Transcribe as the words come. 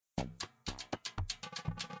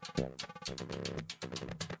The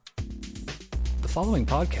following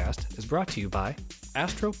podcast is brought to you by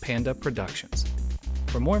Astro Panda Productions.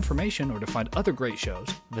 For more information or to find other great shows,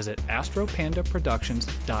 visit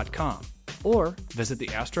astropandaproductions.com or visit the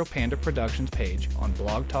Astro Panda Productions page on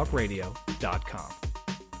blogtalkradio.com.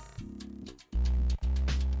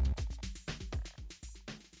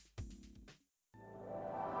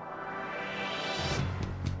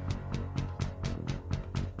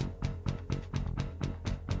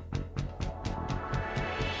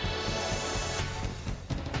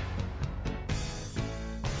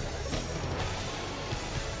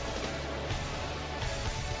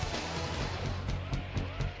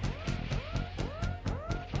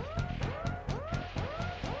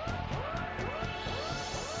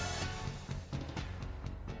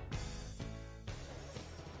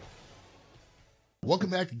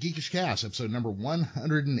 Welcome back to Geekish Cast, episode number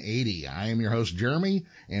 180. I am your host, Jeremy,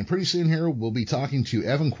 and pretty soon here we'll be talking to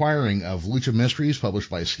Evan Quiring of Lucha Mysteries, published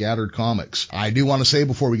by Scattered Comics. I do want to say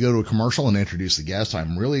before we go to a commercial and introduce the guest,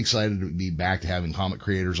 I'm really excited to be back to having comic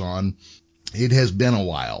creators on. It has been a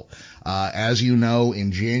while. As you know,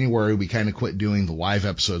 in January, we kind of quit doing the live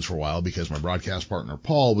episodes for a while because my broadcast partner,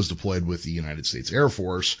 Paul, was deployed with the United States Air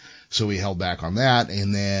Force, so we held back on that,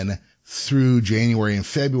 and then through January and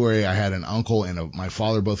February, I had an uncle and my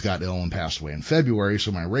father both got ill and passed away in February,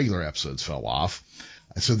 so my regular episodes fell off.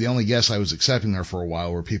 So the only guests I was accepting there for a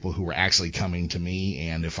while were people who were actually coming to me,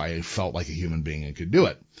 and if I felt like a human being and could do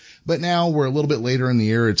it. But now we're a little bit later in the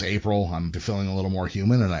year. It's April. I'm feeling a little more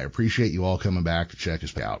human, and I appreciate you all coming back to check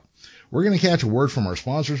us out. We're going to catch a word from our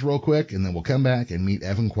sponsors real quick, and then we'll come back and meet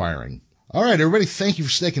Evan Quiring. All right, everybody, thank you for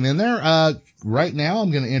sticking in there. Right now,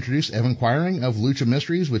 I'm going to introduce Evan Quiring of Lucha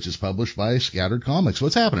Mysteries, which is published by Scattered Comics.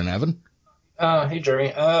 What's happening, Evan? Hey,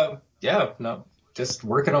 Jeremy. Just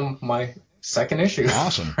working on my second issue.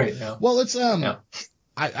 Awesome. Right now. Well, it's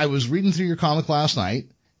I was reading through your comic last night,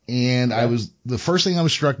 and the first thing I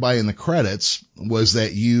was struck by in the credits was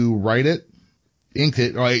that you write it, ink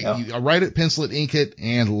it, right? Yeah. You write it, pencil it, ink it,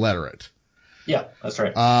 and letter it. Yeah, that's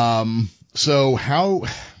right. So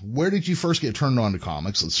where did you first get turned on to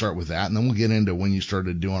comics? Let's start with that, and then we'll get into when you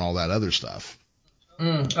started doing all that other stuff.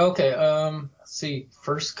 Okay. Let's see.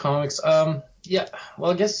 First comics. Well,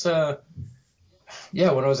 I guess, when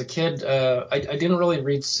I was a kid, I didn't really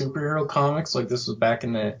read superhero comics. Like, this was back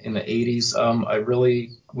in the 80s. I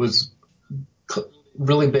really was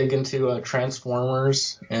really big into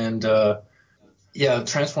Transformers, and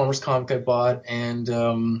Transformers comic I bought, and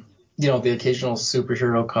the occasional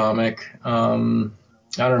superhero comic.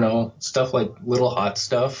 I don't know, stuff like Little Hot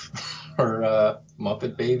Stuff or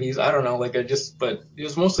Muppet Babies. I don't know, but it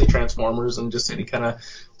was mostly Transformers and just any kind of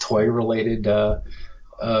toy related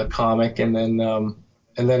comic. And then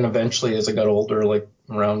eventually, as I got older, like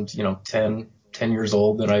around 10 years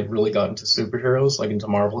old, then I really got into superheroes, like into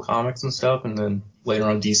Marvel comics and stuff, and then later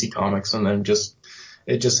on DC Comics, and then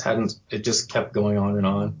it just kept going on and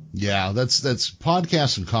on. Yeah, that's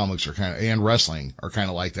podcasts and comics are and wrestling are kind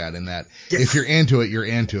of like that, in that if you're into it,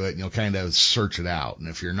 and you'll kind of search it out. And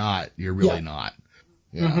if you're not, you're really not.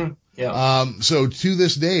 Yeah. Mm-hmm. Yeah. So to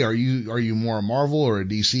this day, are you more a Marvel or a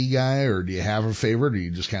DC guy, or do you have a favorite, or are you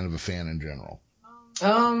just kind of a fan in general?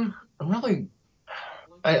 I'm really,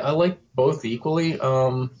 I like both equally.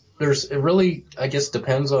 It really, I guess,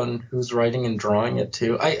 depends on who's writing and drawing it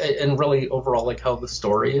too. And really overall, like, how the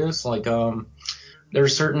story is. Like, there are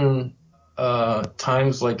certain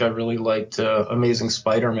times, like, I really liked Amazing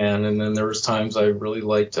Spider-Man, and then there was times I really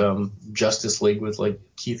liked Justice League with, like,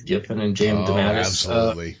 Keith Giffen and James DeMatteis.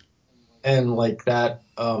 Absolutely. And like that,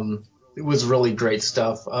 it was really great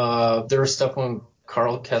stuff. There was stuff when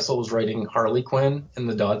Carl Kessel was writing Harley Quinn and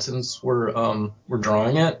the Dodsons were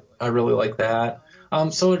drawing it. I really like that.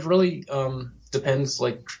 So it really depends.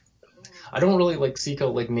 Like, I don't really like seek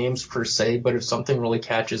out like names per se, but if something really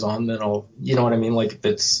catches on, then I'll, you know what I mean? Like, if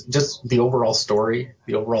it's just the overall story,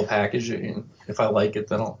 the overall package, and if I like it,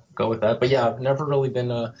 then I'll go with that. But yeah, I've never really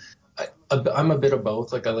been I'm a bit of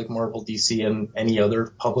both. Like, I like Marvel, DC, and any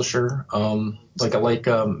other publisher. Like, I like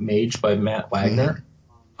Mage by Matt Wagner,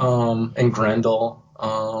 and Grendel.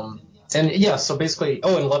 And yeah, so basically,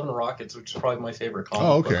 and Love and Rockets, which is probably my favorite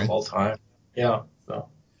comic book of all time. Yeah. So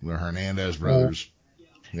the Hernandez brothers.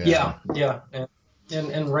 Yeah.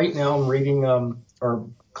 And right now I'm reading or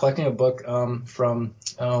collecting a book from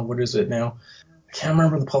what is it now? I can't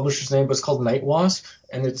remember the publisher's name, but it's called Night Wasp,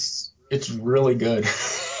 and it's really good.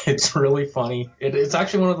 It's really funny. It's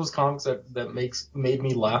actually one of those comics that made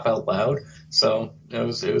me laugh out loud. So and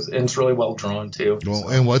it's really well drawn too. Well,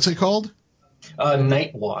 and what's it called?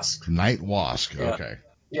 Night Wasp. Night Wasp. Yeah. Okay.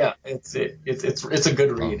 Yeah, it's a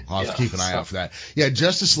good read. I'll have to keep an eye out for that. Yeah,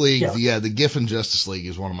 Justice League. The Giffen Justice League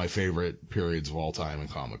is one of my favorite periods of all time in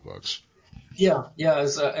comic books. Yeah.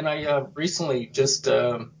 And I recently just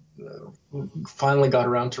finally got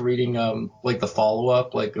around to reading like the follow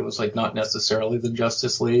up. Like it was like not necessarily the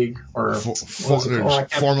Justice League or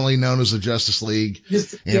formerly known as the Justice League.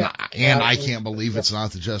 I can't believe it's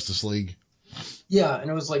not the Justice League. Yeah, and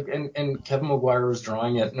it was like, and Kevin Maguire was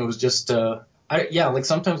drawing it, and it was just, like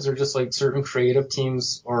sometimes they're just like certain creative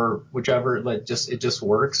teams or whichever, like it just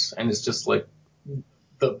works, and it's just like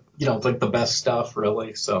like the best stuff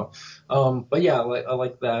really. So, but yeah, I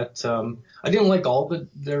like that. I didn't like all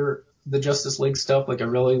the Justice League stuff. Like I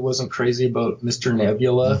really wasn't crazy about Mr.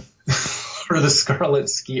 Nebula or the Scarlet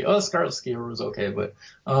Ski. Oh, Scarlet Skier was okay, but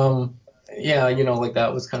yeah, like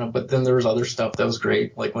that was kind of. But then there was other stuff that was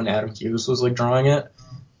great, like when Adam Hughes was like drawing it.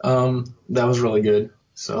 That was really good.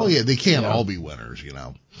 So. Oh yeah, they can't all be winners,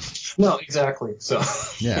 No, exactly. So.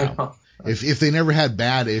 Yeah. If they never had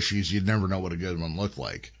bad issues, you'd never know what a good one looked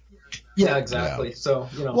like. Yeah, exactly. Yeah. So,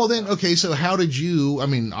 Well then, okay, so how did you,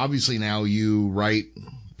 obviously now you write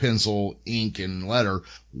pencil, ink, and letter.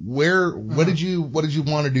 What did you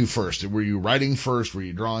want to do first? Were you writing first? Were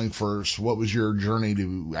you drawing first? What was your journey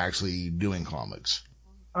to actually doing comics?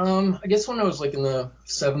 I guess when I was like in the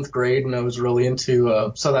 7th grade and I was really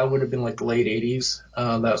into, so that would have been like the late 80s.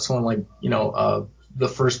 That's when like, the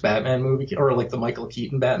first Batman movie, or like the Michael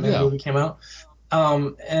Keaton Batman movie came out.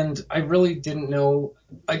 And I really didn't know,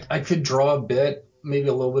 I could draw a bit, maybe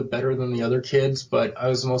a little bit better than the other kids, but I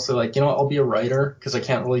was mostly like, I'll be a writer because I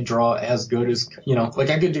can't really draw as good as, like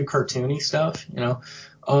I could do cartoony stuff,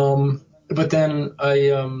 but then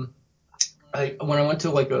when I went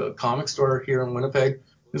to like a comic store here in Winnipeg,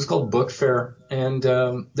 it was called Book Fair, and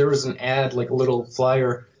there was an ad, like a little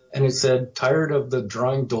flyer, and it said, "Tired of the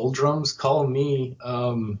drawing doldrums? Call me,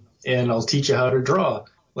 and I'll teach you how to draw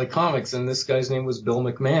like comics." And this guy's name was Bill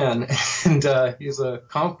McMahon, and he's a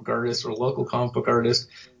comic book artist, or a local comic book artist.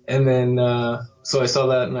 And then so I saw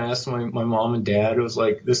that, and I asked my mom and dad. It was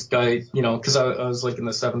like, this guy, because I was like in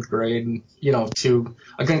the 7th grade, and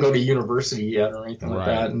I couldn't go to university yet or anything like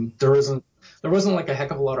that, and there wasn't like a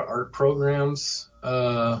heck of a lot of art programs,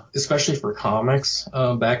 especially for comics,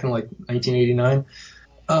 back in like 1989.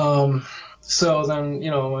 So then,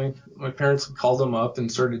 my parents called him up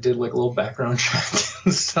and sort of did like a little background check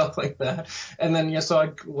and stuff like that. And then, so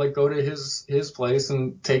I'd like go to his place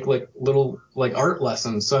and take like little like art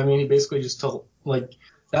lessons. So, he basically just told, like,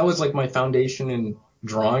 that was like my foundation in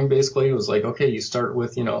drawing. Basically, it was like, okay, you start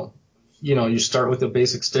with, you start with a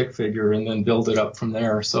basic stick figure and then build it up from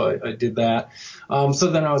there. So I did that. So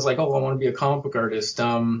then I was like, oh, I want to be a comic book artist.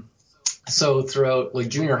 So throughout like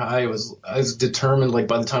junior high, I was determined, like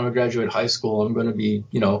by the time I graduated high school, I'm going to be,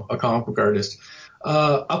 a comic book artist.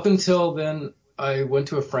 Up until then, I went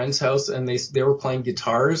to a friend's house and they were playing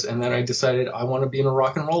guitars, and then I decided I want to be in a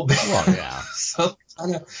rock and roll band. Oh, yeah.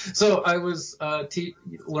 So I was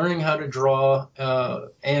learning how to draw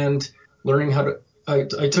and learning how to.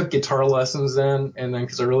 I took guitar lessons then, and then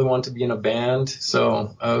because I really wanted to be in a band,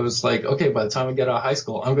 so I was like, okay, by the time I get out of high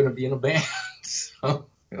school, I'm going to be in a band. So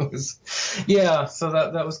it was, so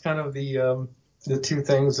that was kind of the two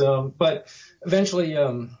things. But eventually,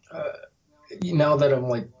 now that I'm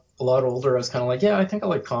like a lot older, I was kind of like, I think I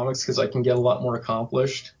like comics because I can get a lot more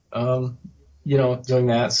accomplished, doing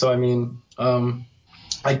that. So,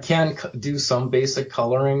 I can do some basic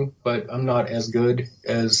coloring, but I'm not as good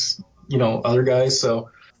as, other guys. So,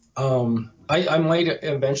 I might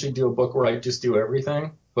eventually do a book where I just do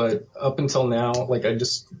everything, but up until now, like I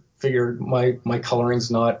just figured my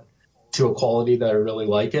coloring's not to a quality that I really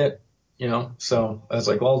like it, so I was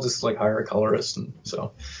like, well, I'll just like hire a colorist. And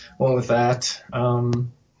so went with that.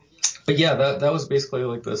 But yeah, that was basically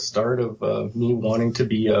like the start of me wanting to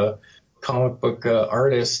be a comic book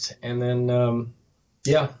artist. And then,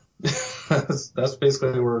 that's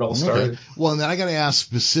basically where it all started. Okay. Well, and then I got to ask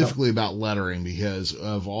specifically about lettering, because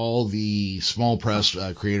of all the small press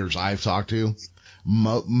creators I've talked to,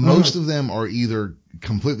 most of them are either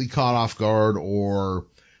completely caught off guard or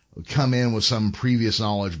come in with some previous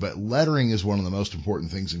knowledge, but lettering is one of the most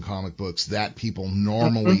important things in comic books that people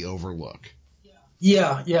normally overlook.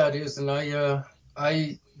 Yeah, it is. And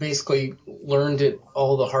I basically learned it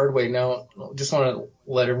all the hard way. Now, just want to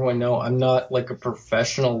let everyone know I'm not like a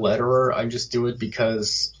professional letterer. I just do it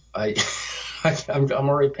because I'm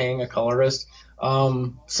already paying a colorist.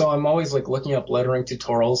 So I'm always like looking up lettering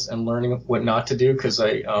tutorials and learning what not to do, because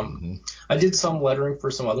I did some lettering for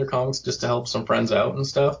some other comics just to help some friends out and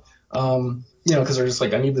stuff. Because they're just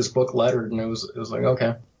like, I need this book lettered, and it was like,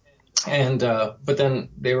 okay. And but then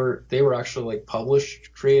they were actually like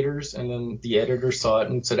published creators, and then the editor saw it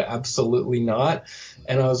and said absolutely not.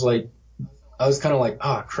 And I was kind of like,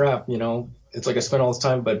 ah, crap, you know. It's like I spent all this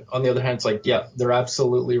time, but on the other hand, it's like, yeah, they're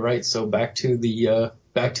absolutely right. So back to the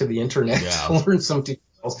internet to learn some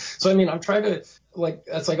details. So I mean, I'm trying to like,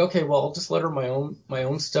 it's like, okay, well, I'll just letter my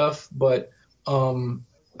own stuff, but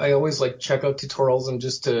I always like check out tutorials and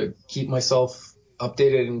just to keep myself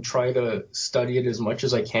updated and try to study it as much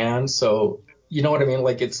as I can. So you know what I mean?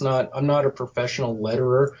 Like, I'm not a professional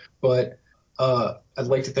letterer, but I'd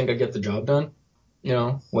like to think I get the job done. You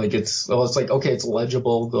know, like it's like, okay, it's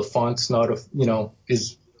legible. The font's not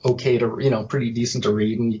is okay to, you know, pretty decent to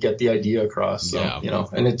read, and you get the idea across. So, you know,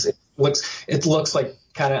 and it looks like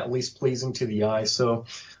kind of at least pleasing to the eye. So,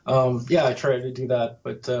 I try to do that,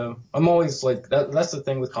 but I'm always like that's the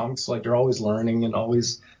thing with comics. Like, you're always learning and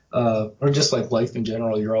always, or just like life in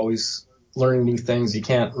general, you're always learning new things. You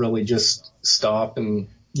can't really just stop and,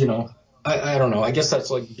 you know. I don't know. I guess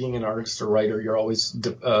that's like being an artist or writer. You're always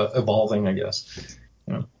evolving, I guess.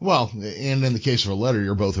 You know? Well, and in the case of a letter,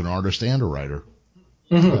 you're both an artist and a writer.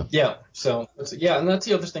 Mm-hmm. Yeah. So, and that's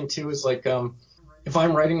the other thing, too, is like if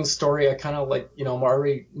I'm writing a story, I kind of like, you know, I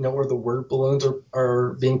already know where the word balloons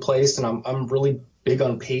are being placed, and I'm really big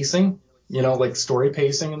on pacing, you know, like story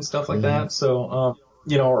pacing and stuff like that. So,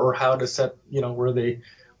 you know, or how to set, you know, where they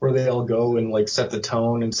all go and like set the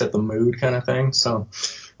tone and set the mood kind of thing. So,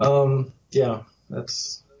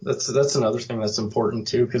 that's another thing that's important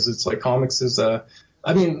too, because it's like comics is I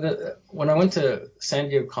mean, when I went to San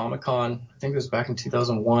Diego Comic-Con, I think it was back in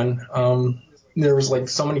 2001, there was like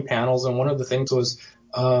so many panels, and one of the things was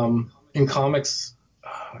in comics,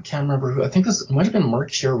 I can't remember who, I think it might have been Mark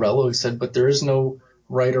Chiarello who said, but there is no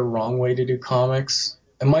right or wrong way to do comics.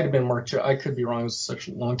 It might have been Mark. I could be wrong. It was such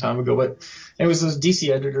a long time ago, but it was this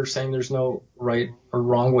DC editor saying there's no right or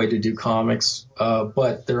wrong way to do comics,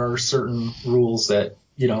 but there are certain rules that,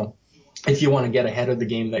 you know, if you want to get ahead of the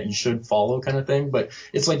game, that you should follow, kind of thing. But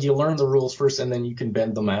it's like you learn the rules first, and then you can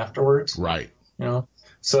bend them afterwards. Right. You know.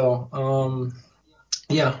 So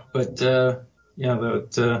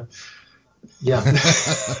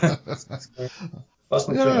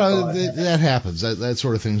No, that happens. That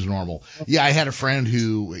sort of thing's normal. Yeah, I had a friend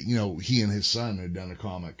who, you know, he and his son had done a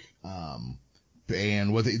comic,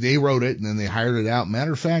 and what they wrote it, and then they hired it out.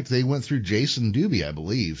 Matter of fact, they went through Jason Doobie, I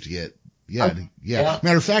believe, to get. Yeah.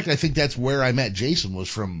 Matter of fact, I think that's where I met Jason, was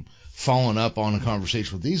from following up on a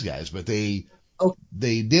conversation with these guys. But they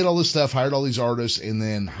did all this stuff, hired all these artists, and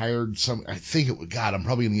then hired some. I think it was, God, I'm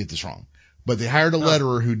probably gonna get this wrong, but they hired a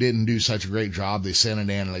letterer who didn't do such a great job. They sent it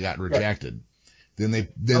in and they got rejected. Then they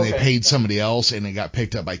paid somebody else, and it got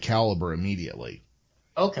picked up by Caliber immediately.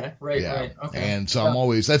 Okay, right. Okay. And so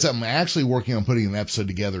I'm actually working on putting an episode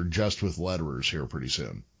together just with letterers here pretty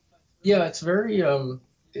soon. Yeah, it's very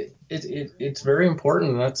it's very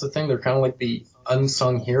important. And that's the thing. They're kind of like the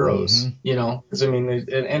unsung heroes, you know. Because I mean,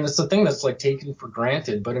 and it's the thing that's like taken for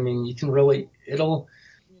granted. But I mean, you can really I'll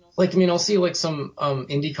see like some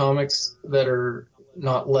indie comics that are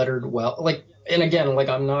not lettered well, like. And again, like,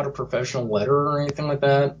 I'm not a professional letterer or anything like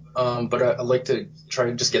that, but I like to try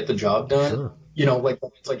to just get the job done. Sure. You know, like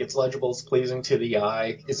it's legible, it's pleasing to the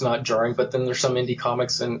eye, it's not jarring. But then there's some indie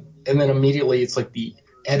comics, and then immediately it's like the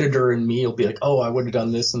editor and me will be like, oh, I would have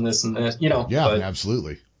done this and this and this, you know. Yeah,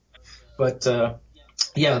 absolutely. But that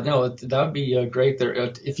would be great.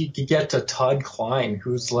 There, if you could get to Todd Klein,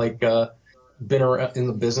 who's like been around in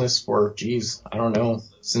the business for, I don't know,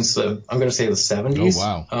 since I'm going to say the 70s.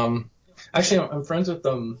 Oh, wow. Actually, I'm friends with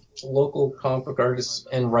local comic book artist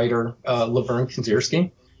and writer Laverne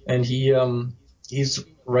Kanzierski, and he's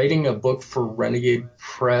writing a book for Renegade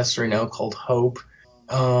Press right now called Hope,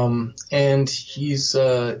 and he's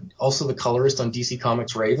also the colorist on DC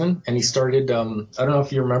Comics Raven, and he started I don't know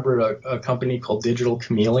if you remember a company called Digital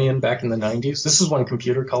Chameleon back in the 90s. This is when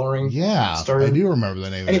computer coloring started. I do remember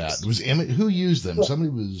the name of that. It was who used them?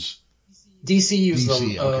 Somebody was. DC used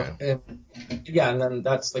them. Okay. And then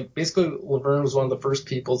that's like basically Laverne was one of the first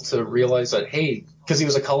people to realize that, hey, because he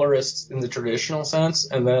was a colorist in the traditional sense,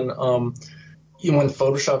 and then when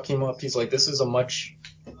Photoshop came up, he's like, this is a much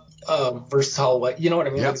versatile way. You know what I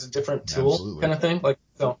mean? Yep. Like, it's a different tool kind of thing. Like,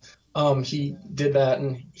 so he did that,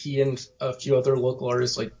 and he and a few other local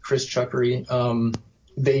artists like Chris Chuckery,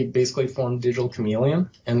 they basically formed Digital Chameleon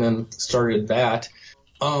and then started that.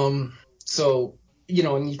 So, you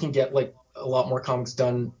know, and you can get like a lot more comics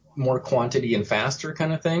done, more quantity and faster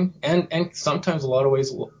kind of thing, and sometimes a lot of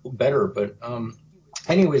ways better. But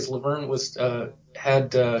anyways, Laverne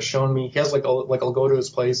had shown me, he has I'll go to his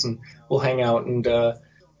place and we'll hang out, and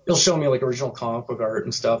he'll show me like original comic book art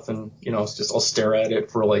and stuff, and it's just I'll stare at it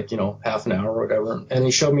for like half an hour or whatever. And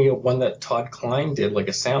he showed me one that Todd Klein did, like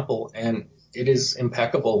a sample, and it is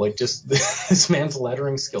impeccable, like just this man's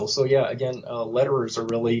lettering skill. So yeah, again, letterers are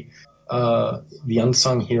really the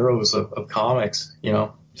unsung heroes of comics,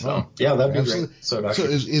 So yeah, that'd be Absolutely. great. So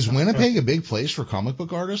is Winnipeg a big place for comic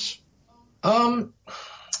book artists?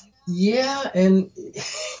 Yeah, and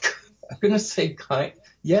I'm gonna say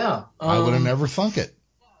yeah. I would have never thunk it.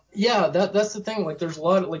 Yeah, that's the thing. Like, there's a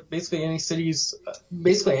lot of, like, basically any cities,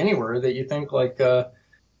 basically anywhere that you think, like,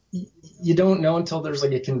 you don't know until there's,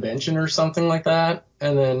 like, a convention or something like that.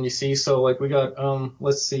 And then you see, so, like, we got,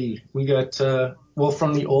 let's see, we got,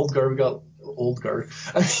 from the old guard,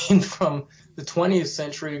 from the 20th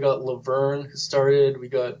century, we got Laverne, who started. We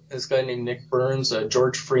got this guy named Nick Burns,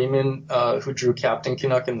 George Freeman, who drew Captain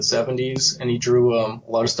Canuck in the 70s, and he drew a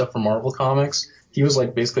lot of stuff for Marvel Comics. He was,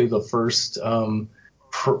 like, basically the first,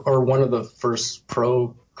 one of the first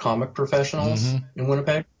pro comic professionals in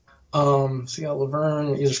Winnipeg. So you got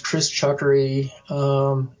Laverne, there's Chris Chuckery,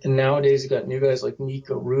 and nowadays you got new guys like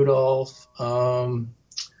Nico Rudolph.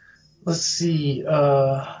 Let's see,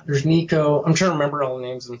 there's Nico. I'm trying to remember all the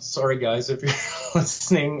names, and sorry guys if you're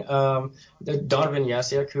listening. Donovan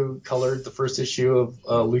Yasiak, who colored the first issue of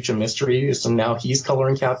Lucha Mystery, so now he's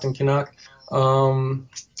coloring Captain Canuck. I'm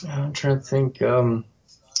trying to think.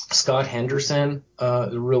 Scott Henderson, a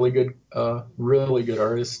really good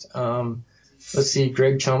artist. Let's see,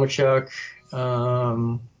 Greg Chomachuk.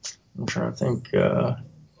 I'm trying to think.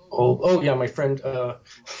 My friend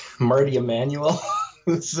Marty Emanuel,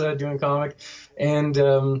 who's doing comic, and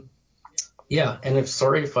and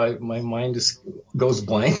if my mind just goes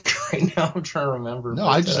blank right now. I'm trying to remember. No,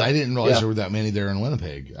 I didn't realize there were that many there in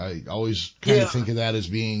Winnipeg. I always kind of think of that as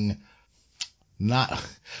being. Not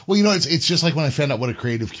well, it's just like when I found out what a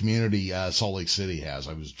creative community Salt Lake City has.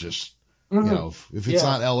 I was just, if it's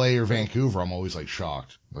not LA or Vancouver, I'm always like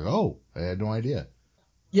shocked. Like, oh, I had no idea.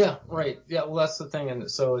 Yeah, right. Yeah, well, that's the thing, and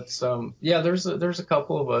so it's there's a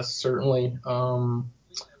couple of us certainly,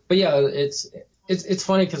 but yeah, it's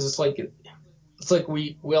funny because it's like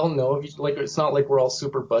we all know of each, like it's not like we're all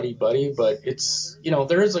super buddy, but it's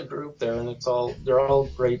there is a group there, and they're all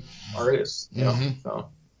great artists, so.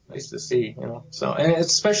 Nice to see, So, and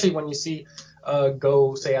especially when you see,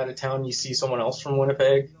 go say out of town, you see someone else from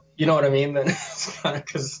Winnipeg. You know what I mean? Then it's kind of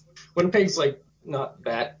because Winnipeg's like not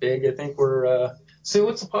that big. I think we're. So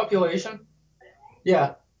what's the population?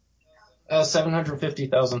 Yeah,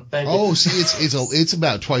 750,000. Thank you. Oh, see, it's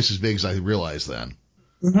about twice as big as I realized then.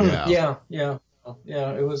 Mm-hmm. Yeah.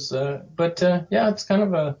 It was, it's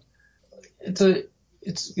kind of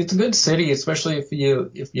it's a good city, especially if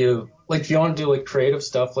you like, if you want to do like creative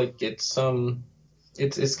stuff, like it's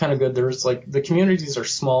it's kind of good. There's like the communities are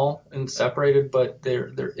small and separated, but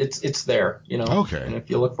it's there, Okay. And if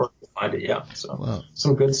you look for it, you'll find it. So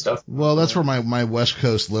some good stuff. Well, that's where my West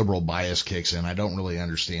Coast liberal bias kicks in. I don't really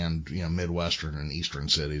understand, Midwestern and Eastern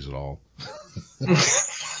cities at all.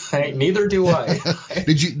 Hey, neither do I.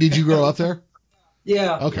 Did you grow up there?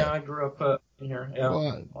 Yeah. Okay. Yeah, I grew up here. Yeah.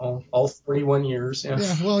 Well, all 41 years. Yeah.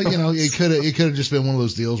 Yeah. Well, it could have just been one of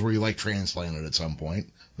those deals where you like transplanted at some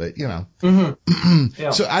point, but Yeah.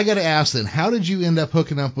 So I got to ask then, how did you end up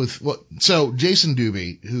hooking up with So Jason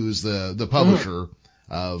Doobie, who's the publisher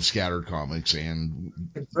of Scattered Comics, and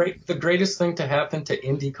the greatest thing to happen to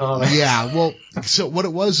indie comics. Yeah. Well, so what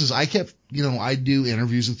it was is I kept, I do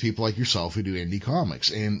interviews with people like yourself who do indie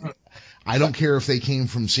comics, and I don't care if they came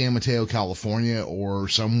from San Mateo, California, or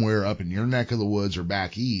somewhere up in your neck of the woods or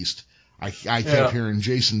back east. I kept hearing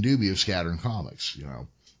Jason Doobie of Scattered Comics,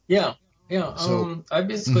 Yeah. So, I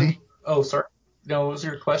basically. Oh, sorry. No, what was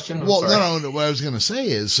your question? No. What I was going to say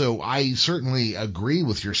is, so I certainly agree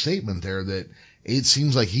with your statement there that it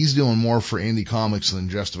seems like he's doing more for indie comics than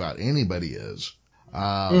just about anybody is.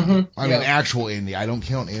 I mean, actual indie. I don't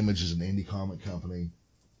count Image as an indie comic company.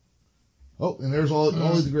 Oh, and there's all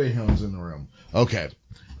the Greyhounds in the room. Okay.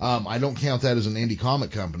 I don't count that as an indie comic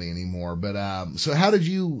company anymore, but, so how did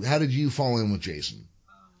you fall in with Jason?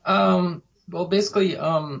 Well, basically,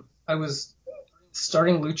 I was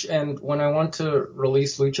starting Lucha, and when I want to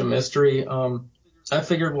release Lucha Mystery, I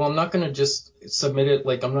figured, well, I'm not going to just submit it.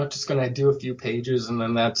 Like, I'm not just going to do a few pages and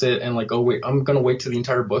then that's it. And like, oh wait, I'm going to wait till the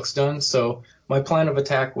entire book's done. So my plan of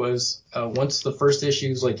attack was, once the first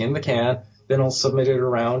issue's like in the can, then I'll submit it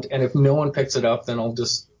around. And if no one picks it up, then I'll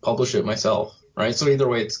just publish it myself. Right. So either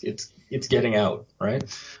way, it's getting out. Right.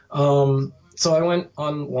 So I went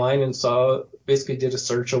online and basically did a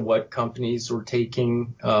search of what companies were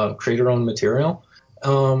taking, creator-owned material.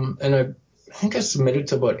 And I think I submitted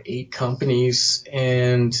to about 8 companies,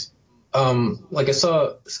 and like I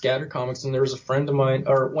saw Scattered Comics, and there was a friend of mine,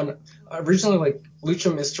 or when originally, like,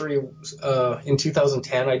 Lucha Mystery, in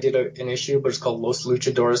 2010, I did an issue, but it's called Los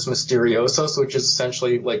Luchadores Misteriosos, which is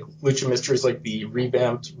essentially like Lucha Mysteries, like the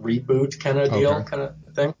revamped reboot kind of deal, kind of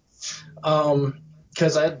thing.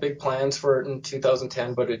 Because I had big plans for it in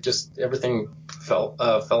 2010, but it just, everything fell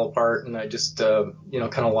apart, and I just, kind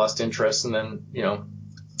of lost interest, and then,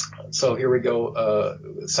 so here we go,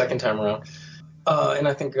 second time around. And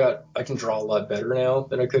I think I can draw a lot better now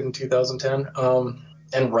than I could in 2010,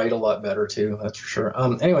 and write a lot better too, that's for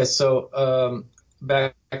sure. Anyway, so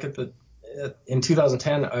back in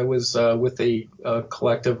 2010, I was with a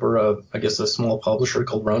collective, or I guess a small publisher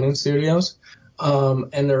called Ronin Studios,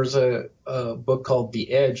 and there's a book called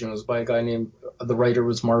The Edge, and it was by a guy named, the writer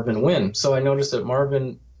was Marvin Wynn. So I noticed that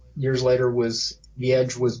Marvin, years later, The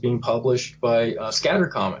Edge was being published by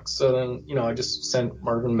Scattered Comics. So then, I just sent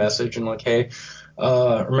Marvin a message and like, hey,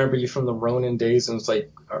 remember you from the Ronin days? And it's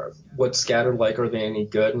like, what's Scattered like? Are they any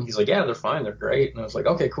good? And he's like, yeah, they're fine. They're great. And I was like,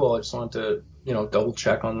 okay, cool. I just wanted to, double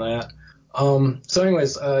check on that. So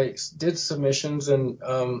anyways, I did submissions, and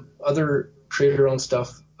other creator-owned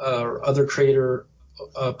stuff, other creator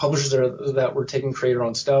publishers that were taking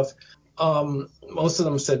creator-owned stuff. Most of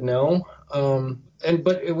them said no.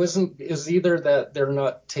 But it was either that they're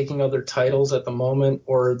not taking other titles at the moment,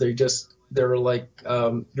 or they're like,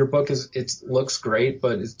 your book it looks great,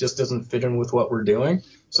 but it just doesn't fit in with what we're doing.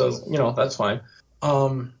 So, that's fine.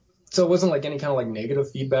 So it wasn't like any kind of like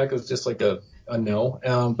negative feedback. It was just like a no.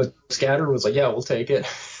 But Scattered was like, yeah, we'll take it.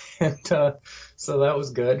 And, so that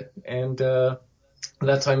was good. And,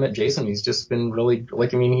 that's how I met Jason. He's just been really,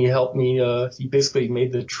 he helped me, he basically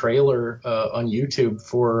made the trailer, on YouTube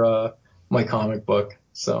for, my comic book.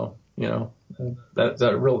 So,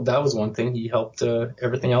 that was one thing. He helped,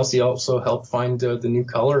 everything else. He also helped find, the new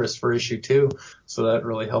colorist for issue 2. So that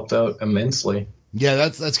really helped out immensely. Yeah,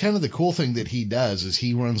 that's kind of the cool thing that he does, is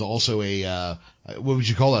he runs also a, what would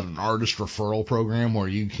you call that, an artist referral program, where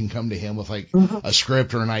you can come to him with like a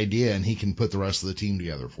script or an idea, and he can put the rest of the team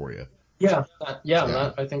together for you. Yeah.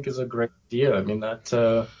 That I think is a great idea. I mean,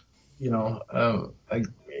 that, I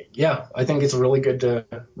think it's a really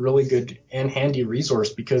good and handy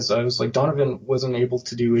resource, because I was like, Donovan wasn't able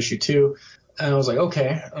to do issue 2, and I was like,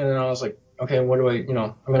 okay. And then I was like, okay, what do I, I'm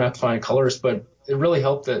going to have to find a colorist. But it really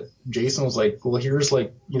helped that Jason was like, well, here's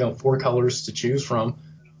like, 4 colors to choose from.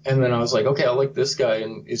 And then I was like, okay, I like this guy,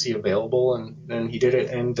 and is he available? And then he did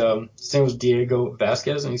it. And his name was Diego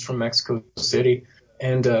Vasquez, and he's from Mexico City.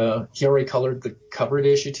 And he already colored the cover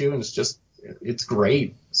to issue 2, and it's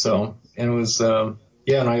great. So, and it was, and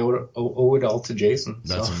I owe it all to Jason.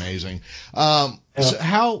 That's amazing.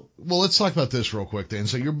 So let's talk about this real quick then.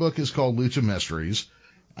 So your book is called Lucha Mysteries.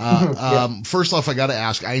 First off, I got to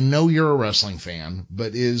ask, I know you're a wrestling fan,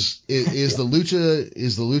 but is the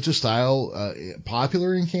lucha style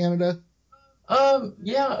popular in Canada?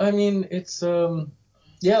 Yeah, I mean, it's,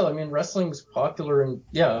 wrestling's popular, and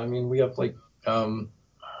we have like, I don't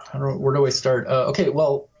know, where do I start? Okay,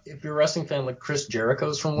 well, if you're a wrestling fan, like Chris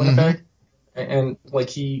Jericho's from Winnipeg, and like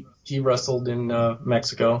he wrestled in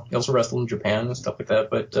Mexico. He also wrestled in Japan and stuff like that.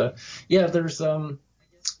 But there's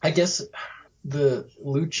I guess the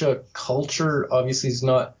lucha culture obviously is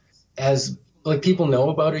not as, like, people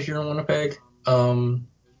know about it here in Winnipeg.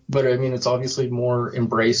 But I mean, it's obviously more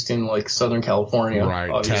embraced in like Southern California,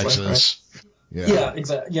 right? Texas. Right? Yeah,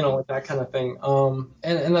 exactly. Like that kind of thing.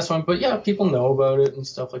 And that's fine. But yeah, people know about it and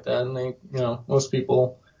stuff like that. And they, most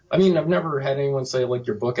people, I mean, I've never had anyone say like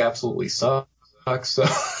your book absolutely sucks. So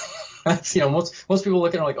that's, most people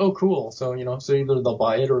look at it like, oh, cool. So, so either they'll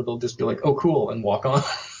buy it or they'll just be like, oh, cool, and walk on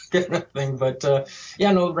kind of thing. But,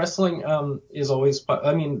 wrestling, is always,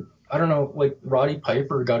 I mean, I don't know, like Roddy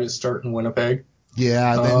Piper got his start in Winnipeg.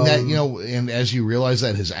 Yeah. And as you realize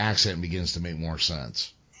that, his accent begins to make more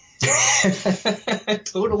sense. It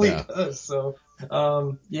totally does. So,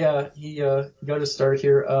 he got his start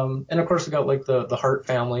here. And of course we got like the Hart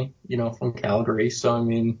family, from Calgary. So, I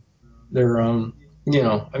mean, they're,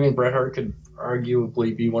 Bret Hart could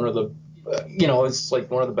arguably be one of the, it's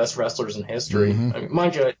like one of the best wrestlers in history. I mean,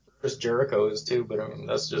 mind you, Chris Jericho is too, but I mean,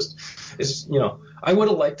 it's just, I would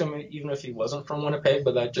have liked him even if he wasn't from Winnipeg,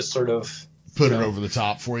 but that just sort of put it over the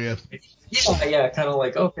top for you. Yeah, kind of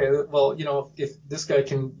like, okay, well, if this guy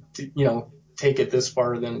can, take it this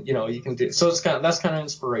far, then, you can do. So that's kind of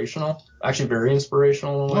inspirational, actually very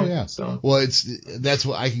inspirational in a way. Oh, yeah. So, well, that's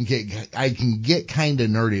what I can get kind of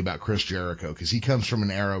nerdy about Chris Jericho, because he comes from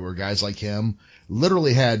an era where guys like him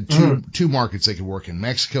literally had two markets they could work in,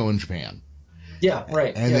 Mexico and Japan. Yeah,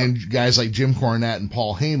 right. And then guys like Jim Cornette and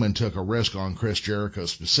Paul Heyman took a risk on Chris Jericho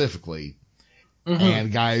specifically.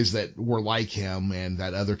 and guys that were like him and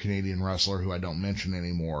that other Canadian wrestler who I don't mention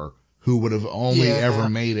anymore, who would have only ever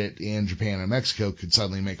made it in Japan and Mexico, could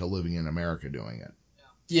suddenly make a living in America doing it.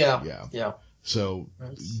 Yeah. So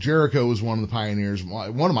Jericho was one of the pioneers.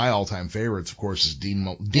 One of my all-time favorites, of course, is Dean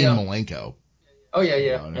Malenko. Oh,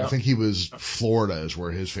 yeah. I think he was Florida is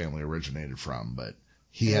where his family originated from, but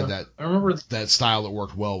he had that that style that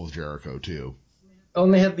worked well with Jericho, too. Oh,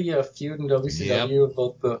 and they had the feud in WCW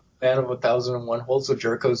about the man of 1,001 holds. So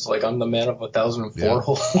Jericho's like, I'm the man of 1,004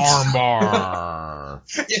 holds. Armbar.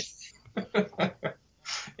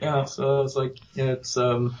 Yeah, so it's like, it's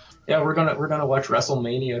we're gonna watch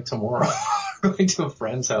WrestleMania tomorrow. We're going to a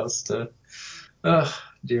friend's house to,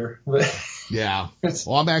 dear. Yeah.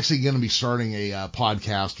 Well, I'm actually going to be starting a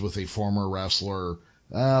podcast with a former wrestler,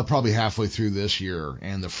 probably halfway through this year.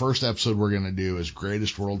 And the first episode we're going to do is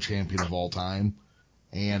Greatest World Champion of All Time.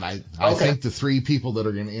 And I think the 3 people that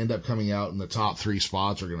are going to end up coming out in the top 3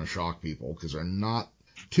 spots are going to shock people, because they're not,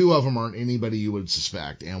 2 of them aren't anybody you would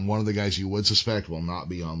suspect. And one of the guys you would suspect will not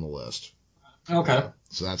be on the list. Okay.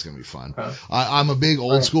 So that's going to be fun. Okay. I'm a big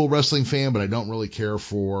old school wrestling fan, but I don't really care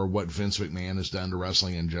for what Vince McMahon has done to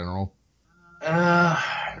wrestling in general.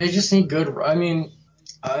 They just need good. I mean,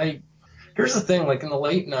 here's the thing. Like in the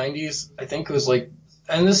late '90s, I think it was like,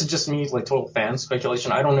 and this is just me, like total fan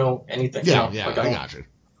speculation. I don't know anything. Yeah, like, I got you.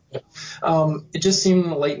 It just seemed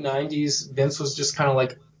in the late '90s, Vince was just kind of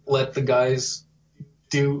like, let the guys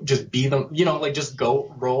just be them, like just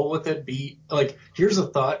go roll with it. Be like, here's a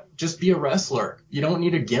thought, just be a wrestler. You don't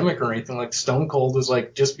need a gimmick or anything. Like Stone Cold was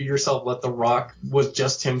like, just be yourself. Let The Rock was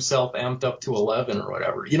just himself amped up to 11 or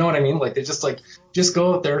whatever. You know what I mean? Like, they just like, just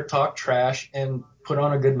go out there, talk trash and put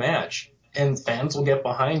on a good match and fans will get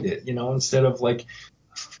behind it, instead of like,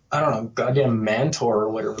 I don't know, goddamn Mantor or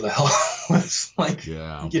whatever the hell it was like,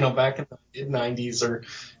 back in the mid 90s or,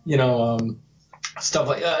 stuff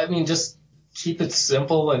like that. I mean, just keep it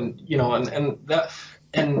simple and in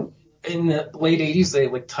the late 80s, they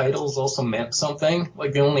like titles also meant something.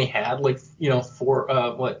 Like they only had like,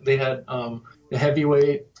 4, they had the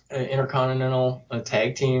heavyweight, intercontinental,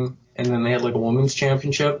 tag team, and then they had like a women's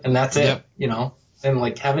championship, and that's it, and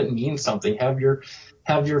like have it mean something. Have your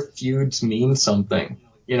feuds mean something,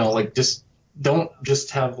 like just don't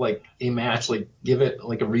just have like a match, like give it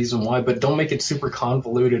like a reason why, but don't make it super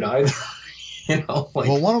convoluted either. Well,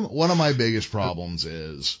 one of my biggest problems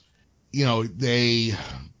is, they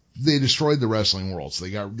destroyed the wrestling world. So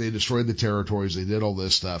they destroyed the territories. They did all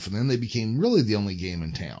this stuff, and then they became really the only game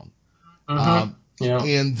in town.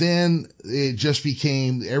 And then it just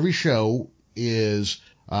became, every show is,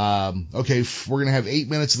 okay, we're going to have 8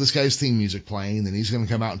 minutes of this guy's theme music playing, then he's going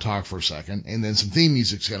to come out and talk for a second, and then some theme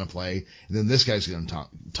music's going to play, and then this guy's going to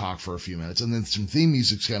talk for a few minutes, and then some theme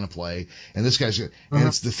music's going to play, and this guy's going to, and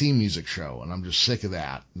it's the theme music show, and I'm just sick of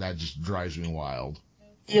that. That just drives me wild.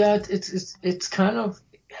 Yeah, it's kind of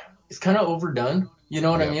overdone. You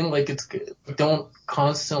know what I mean? Like don't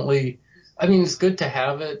constantly, I mean, it's good to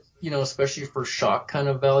have it, especially for shock kind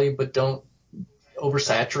of value, but don't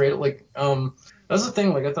oversaturate it. Like, that's the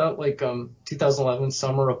thing. Like, I thought, like, 2011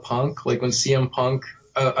 Summer of Punk, like when CM Punk,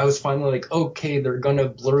 I was finally like, okay, they're gonna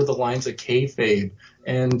blur the lines of kayfabe,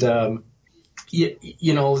 and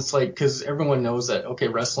it's like, because everyone knows that, okay,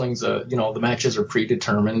 wrestling's the matches are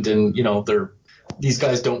predetermined, and these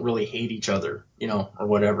guys don't really hate each other, or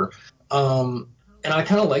whatever. And I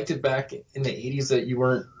kind of liked it back in the 80s that you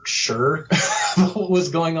weren't sure what was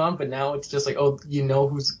going on, but now it's just like, oh,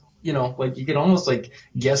 who's. Like you can almost like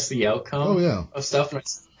guess the outcome of stuff. And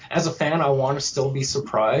as a fan, I want to still be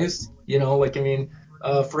surprised. Like, I mean,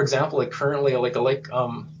 for example, like currently,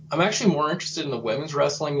 I'm actually more interested in the women's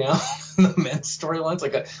wrestling now than the men's storylines.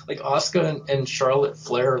 Like Asuka and Charlotte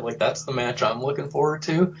Flair, like that's the match I'm looking forward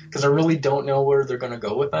to, because I really don't know where they're going to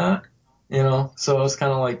go with that. So it's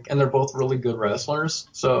kind of like, and they're both really good wrestlers.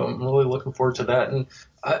 So I'm really looking forward to that. And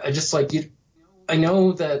I just like I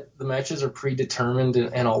know that the matches are predetermined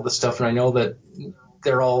and all this stuff, and I know that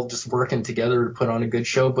they're all just working together to put on a good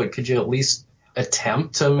show, but could you at least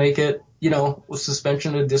attempt to make it, with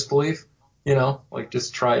suspension of disbelief, like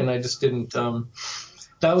just try. And I just didn't,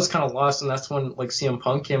 that was kind of lost. And that's when like CM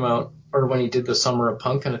Punk came out, or when he did the Summer of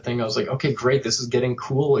Punk kind of thing, I was like, okay, great. This is getting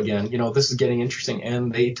cool again. This is getting interesting.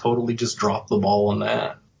 And they totally just dropped the ball on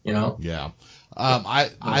that, Yeah.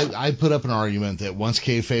 I put up an argument that once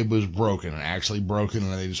kayfabe was broken, and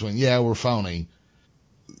they just went, yeah, we're phony,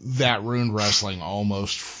 that ruined wrestling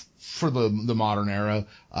almost for the modern era.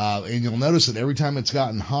 And you'll notice that every time it's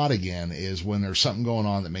gotten hot again is when there's something going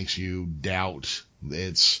on that makes you doubt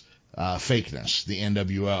its fakeness. The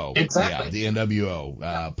NWO. Exactly. Yeah, the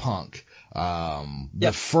NWO, Punk.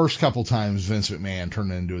 The first couple times Vince McMahon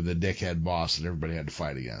turned into the dickhead boss that everybody had to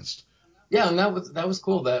fight against. Yeah, and that was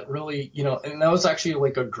cool. That really, and that was actually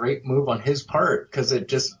like a great move on his part, because it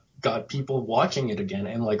just got people watching it again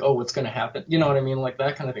and like, oh, what's going to happen? You know what I mean? Like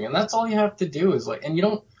that kind of thing. And that's all you have to do is like, and you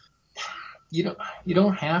don't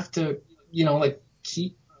have to, like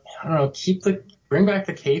bring back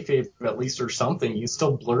the kayfabe at least or something. You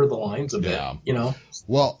still blur the lines a bit,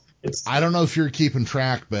 Well, I don't know if you're keeping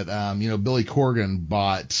track, but Billy Corgan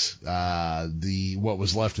bought what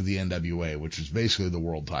was left of the NWA, which is basically the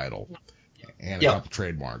world title, and a couple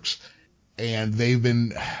trademarks. And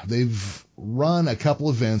they've run a couple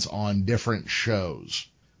events on different shows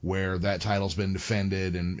where that title's been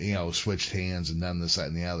defended and switched hands and done this, that,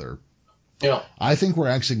 and the other. Yeah. I think we're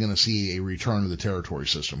actually going to see a return of the territory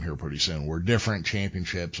system here pretty soon, where different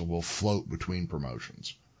championships will float between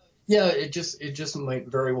promotions. Yeah, it just might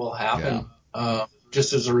very well happen. Yeah.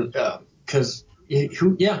 Just as because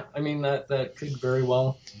that could very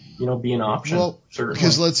well be an option. Well,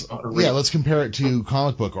 because let's compare it to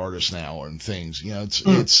comic book artists now and things.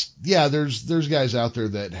 There's guys out there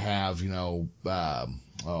that have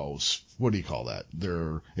what do you call that?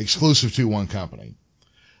 They're exclusive to one company.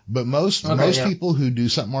 But most people who do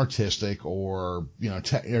something artistic or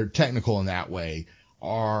or technical in that way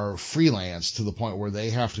are freelance to the point where they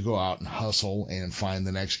have to go out and hustle and find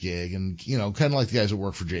the next gig, and kind of like the guys that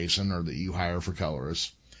work for Jason or that you hire for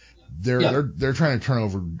colorists. They're trying to turn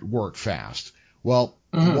over work fast. Well,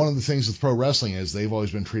 one of the things with pro wrestling is they've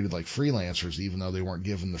always been treated like freelancers, even though they weren't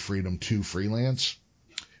given the freedom to freelance.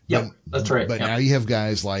 Yeah, that's right. But now you have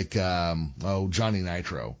guys like Johnny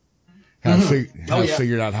Nitro have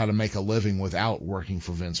figured out how to make a living without working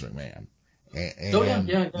for Vince McMahon.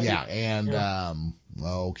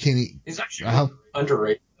 Kenny. He's actually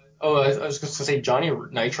underrated. Oh, I was going to say Johnny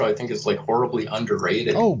Nitro, I think, is like horribly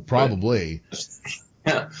underrated. Oh, probably.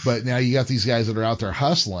 Yeah. But now you got these guys that are out there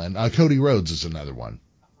hustling. Cody Rhodes is another one.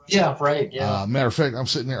 Yeah, right. Yeah. Matter of fact, I'm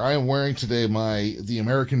sitting there. I am wearing today the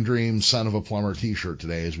American Dream Son of a Plumber T-shirt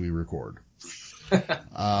today as we record.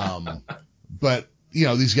 But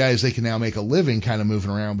these guys, they can now make a living kind of moving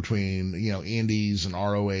around between, indies and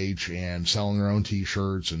ROH and selling their own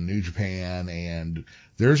T-shirts and New Japan. And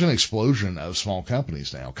there's an explosion of small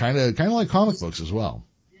companies now, kind of like comic books as well.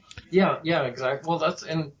 Yeah, exactly. Well,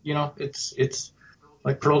 it's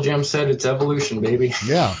like Pearl Jam said, it's evolution, baby.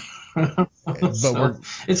 Yeah. But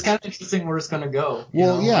it's kind of interesting where it's going to go.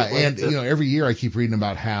 Every year I keep reading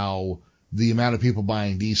about how the amount of people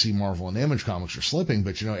buying DC, Marvel, and Image comics are slipping.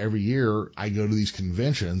 But, every year I go to these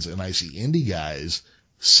conventions and I see indie guys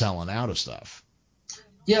selling out of stuff.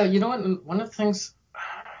 Yeah, you know what? One of the things,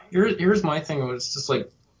 here's my thing. It's just like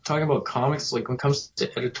talking about comics, like when it comes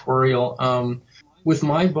to editorial, with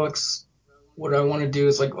my books, what I want to do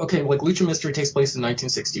is like, okay, like Lucha Mystery takes place in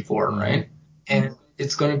 1964, right? And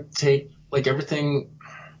it's going to take, like, everything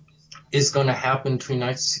is going to happen between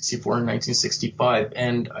 1964 and 1965.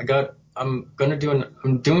 And I'm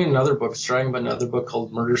doing another book, starting about another book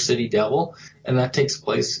called Murder City Devil, and that takes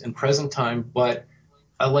place in present time. But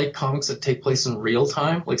I like comics that take place in real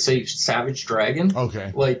time, like say Savage Dragon,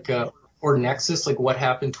 or Nexus, like what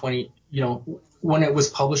happened when it was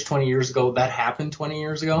published 20 years ago, that happened 20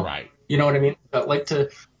 years ago. Right. You know what I mean? I'd like to,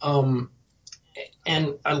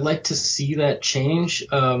 and I like to see that change.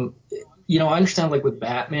 I understand like with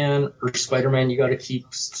Batman or Spider-Man, you got to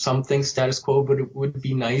keep something status quo, but it would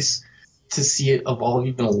be nice to see it evolve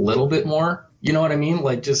even a little bit more. You know what I mean?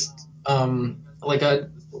 Like just,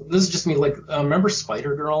 this is just me. Like, remember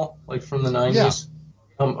Spider-Girl, like from the 90s? Yeah.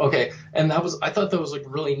 Okay. And I thought that was like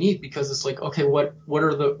really neat because it's like, okay,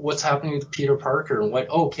 what's happening with Peter Parker and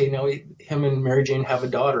now him and Mary Jane have a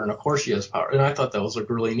daughter and of course she has power. And I thought that was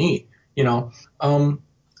like really neat, that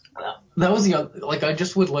was I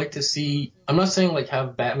just would like to see, I'm not saying like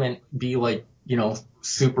have Batman be like,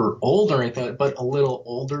 super old or anything, but a little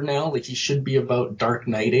older now. Like he should be about Dark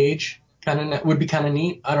Knight age, would be kind of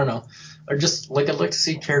neat. I don't know. Or just like, I'd like to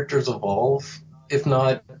see characters evolve, if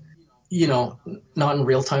not, not in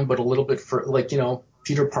real time, but a little bit for like,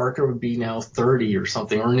 Peter Parker would be now 30 or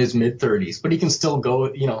something, or in his mid 30s, but he can still go,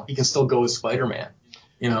 as Spider-Man,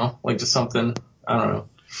 like just something, I don't know.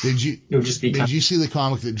 Did you see the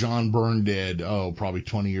comic that John Byrne did, probably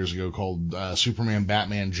 20 years ago called Superman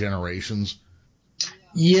Batman Generations?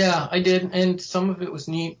 Yeah, I did. And some of it was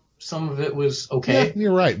neat. Some of it was okay. Yeah,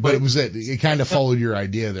 you're right. But it kind of followed your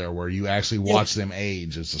idea there where you actually watch them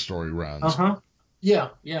age as the story runs. Uh-huh. Yeah.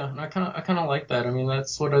 And I kind of like that. I mean,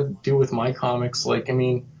 that's what I do with my comics. Like, I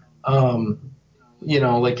mean,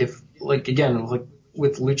 like if, like, again, like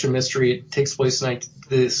with Lucha Mystery, it takes place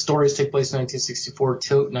the stories take place 1964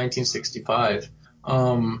 till 1965.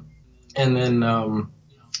 And then,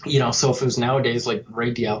 you know, so if it was nowadays, like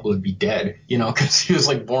Ray Diablo would be dead, you know, because he was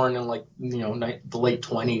like born in like, you know, the late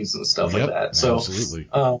 20s and stuff like that. So, absolutely.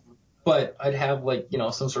 But I'd have like, you know,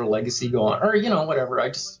 some sort of legacy go on, or, you know, whatever.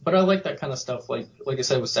 But I like that kind of stuff. Like I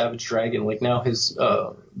said with Savage Dragon, like now his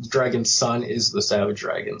dragon's son is the Savage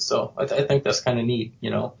Dragon. So I think that's kind of neat, you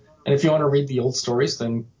know. And if you want to read the old stories,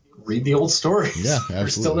 then read the old stories. Yeah,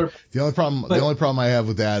 absolutely. The only problem I have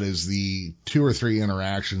with that is the 2 or 3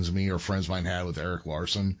 interactions me or friends of mine had with Eric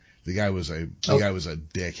Larson. The guy was a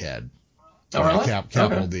dickhead. Oh, really?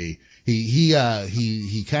 Capital D. He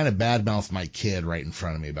kind of badmouthed my kid right in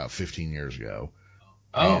front of me about 15 years ago.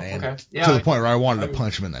 Okay. Yeah. To the point where I wanted to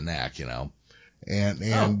punch him in the neck, you know. And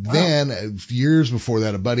then years before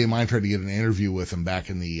that, a buddy of mine tried to get an interview with him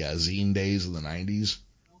back in the zine days of the 90s.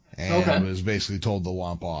 And was basically told to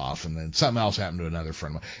lump off, and then something else happened to another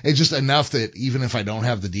friend of mine. It's just enough that even if I don't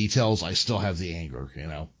have the details, I still have the anger, you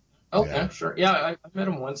know. Okay, yeah. Sure. Yeah, I met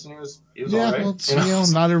him once, and he was yeah, all right. Well, you know,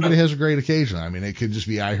 not everybody has a great occasion. I mean, it could just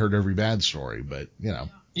be I heard every bad story, but, you know.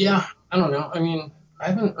 Yeah, I don't know. I mean, I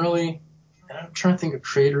haven't really – I'm trying to think of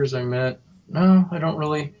creators I met. No, I don't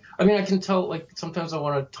really – I mean, I can tell, like, sometimes I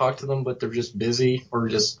want to talk to them, but they're just busy or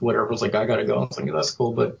just whatever. It's like, I got to go. It's like, that's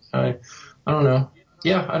cool, but I don't know.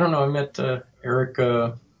 Yeah, I don't know. I met Eric,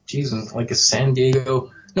 in like a San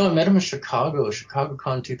Diego. No, I met him in Chicago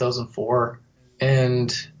Con 2004.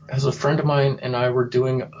 And as a friend of mine and I were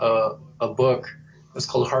doing a book. It was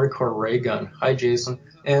called Hardcore Ray Gun. Hi, Jason.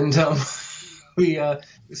 And we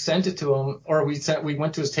sent it to him, or we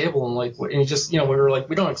went to his table and he just, you know, we were like,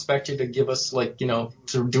 we don't expect you to give us like, you know,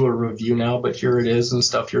 to do a review now, but here it is and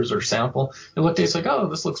stuff. Here's our sample. He looked at it, he's like, oh,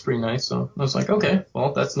 this looks pretty nice. So I was like, okay,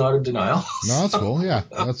 well, that's not a denial. No, that's cool. Yeah,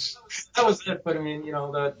 that was it. But I mean, you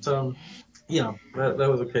know, that that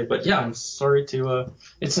was okay. But yeah, I'm sorry to.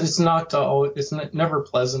 It's not it's never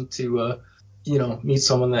pleasant to you know, meet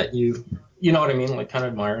someone that you know what I mean, like kind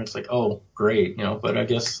of admire. It's like, oh, great, you know, but I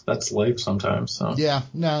guess that's life sometimes. So yeah,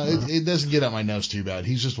 no, it doesn't get up my nose too bad.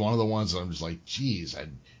 He's just one of the ones that I'm just like, geez,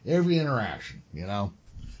 every interaction, you know.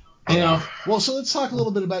 Yeah. Well, so let's talk a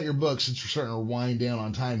little bit about your book since we're starting to wind down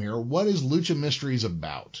on time here. What is Lucha Mysteries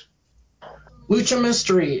about? Lucha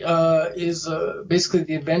Mystery is basically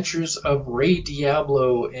the adventures of Ray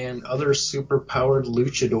Diablo and other super-powered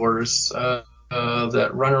luchadors that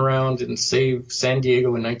run around and save San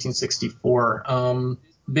Diego in 1964.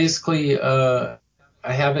 Basically, I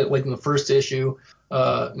have it like in the first issue,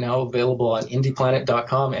 now available on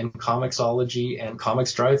IndiePlanet.com and Comixology and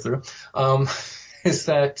Comics Drive-Thru. Is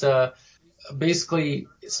that basically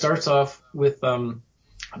it starts off with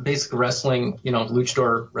basic wrestling, you know,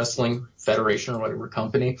 Luchador Wrestling Federation or whatever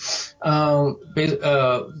company.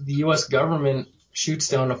 The U.S. government shoots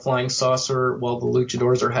down a flying saucer while the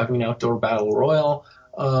luchadors are having an outdoor battle royal.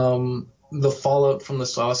 The fallout from the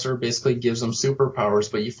saucer basically gives them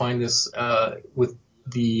superpowers, but you find this with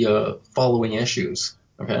the following issues.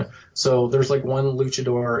 Okay, so there's like one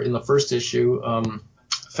luchador in the first issue,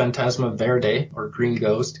 Fantasma Verde, or Green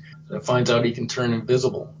Ghost, that finds out he can turn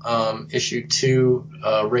invisible. Issue 2,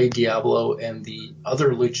 Ray Diablo and the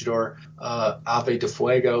other luchador, Ave de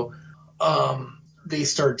Fuego, they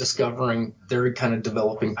start discovering their kind of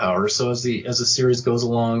developing powers. So as the series goes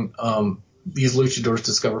along, these luchadors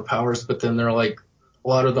discover powers, but then they're like, a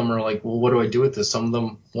lot of them are like, well, what do I do with this? Some of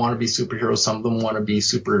them want to be superheroes. Some of them want to be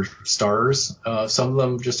superstars. Some of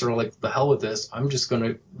them just are like, the hell with this. I'm just going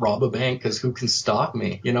to rob a bank because who can stop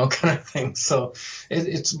me, you know, kind of thing. So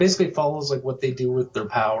it's basically follows like what they do with their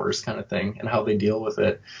powers kind of thing and how they deal with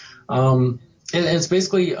it. And it's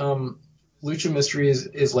basically Lucha Mystery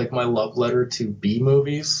is like my love letter to B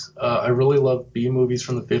movies. I really love B movies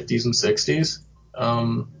from the 50s and 60s.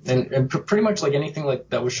 And pretty much like anything like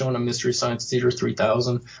that was shown on Mystery Science Theater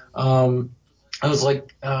 3000. I was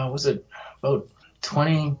like, was it about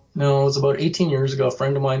 18 years ago, a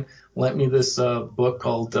friend of mine lent me this book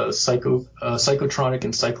called Psychotronic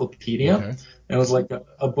Encyclopedia. Okay. And it was like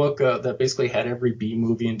a book that basically had every B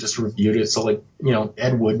movie and just reviewed it. So like, you know,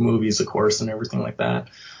 Ed Wood movies, of course, and everything like that.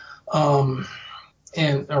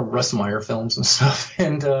 And Russ Meyer films and stuff.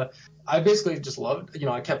 And I basically just loved, you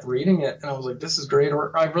know, I kept reading it and I was like, this is great.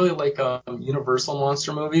 Or I really like Universal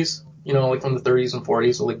monster movies, you know, like from the 30s and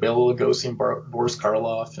 40s, so like Bela Lugosi and Boris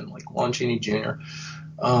Karloff and like Lon Chaney Jr.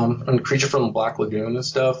 And Creature from the Black Lagoon and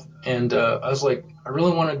stuff. And I was like, I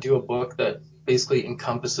really want to do a book that basically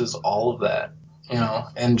encompasses all of that, you know,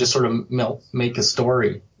 and just sort of make a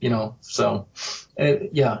story, you know. So,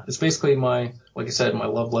 it's basically like I said, my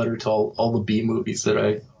love letter to all the B movies that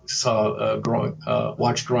I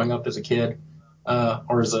watched growing up as a kid,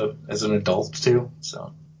 or as an adult too.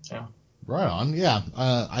 So yeah. Right on. Yeah.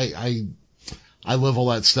 I love all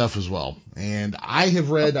that stuff as well. And I've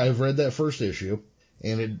read that first issue,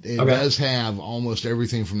 and it does have almost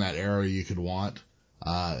everything from that era you could want.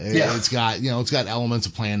 It's got elements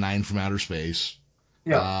of Plan 9 from Outer Space.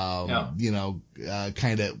 Yeah.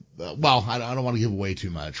 Kind of, well, I don't want to give away too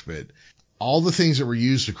much, but all the things that were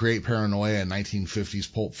used to create paranoia in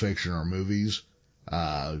 1950s Pulp Fiction or movies,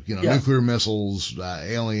 nuclear missiles,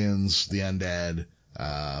 aliens, the undead,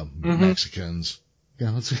 Mexicans.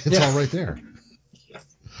 Yeah, it's all right there.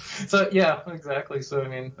 So yeah, exactly. So I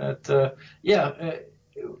mean that,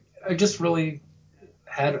 I just really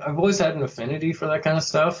I've always had an affinity for that kind of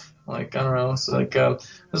stuff. Like, I don't know. It's like, it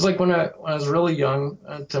was like when I was really young,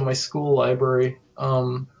 to my school library.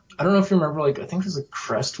 I don't know if you remember, like, I think it was like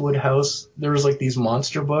Crestwood House. There was like these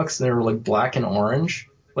monster books. They were like black and orange.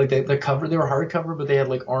 Like they were hardcover, but they had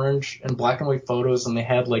like orange and black and white photos, and they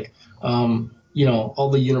had like, all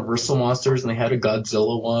the Universal monsters, and they had a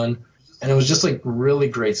Godzilla one. And it was just like really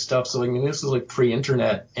great stuff. So I mean, this was like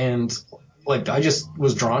pre-internet, and like I just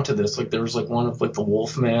was drawn to this. Like there was like one of like the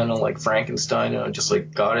Wolfman and like Frankenstein, and I just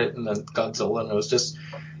like got it, and then Godzilla, and it was just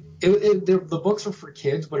the books were for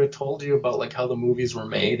kids, but it told you about like how the movies were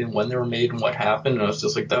made and when they were made and what happened. And I was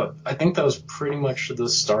just like that. I think that was pretty much the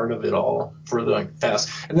start of it all for the like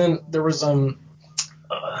fast. And then there was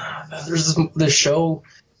there's this show.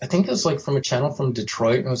 I think it was like from a channel from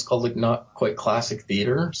Detroit, and it was called like Not Quite Classic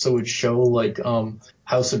Theater. So it would show like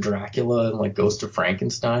House of Dracula and like Ghost of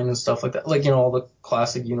Frankenstein and stuff like that. Like, all the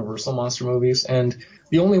classic Universal monster movies. And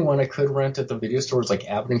the only one I could rent at the video store was like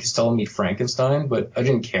Abbott and Costello Meet Frankenstein, but I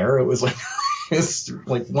didn't care. It was like it's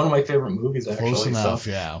like one of my favorite movies actually. Close enough, so,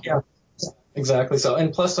 yeah. Yeah, exactly. So,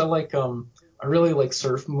 and plus I like I really like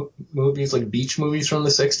surf movies, like beach movies from the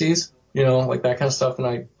 60s. Like that kind of stuff. And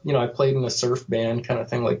I played in a surf band kind of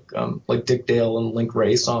thing, like Dick Dale and Link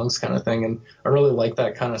Ray songs kind of thing. And I really like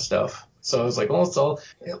that kind of stuff. So I was like, well, it's all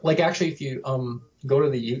like, actually, if you, go to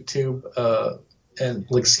the YouTube, and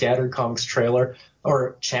like Scattered Comics trailer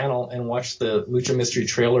or channel and watch the Lucha Mystery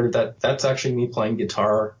trailer, that's actually me playing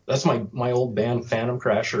guitar. That's my old band Phantom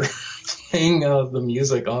Crasher playing, the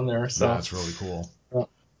music on there. So that's really cool.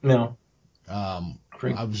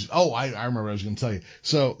 I remember what I was going to tell you.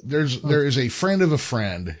 So there is a friend of a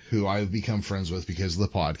friend who I've become friends with because of the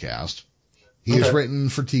podcast. He has written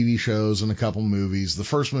for TV shows and a couple movies. The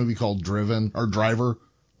first movie called Driver.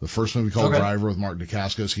 The first movie called Driver with Mark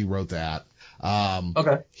Dacascos. He wrote that.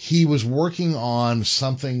 He was working on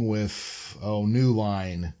something with New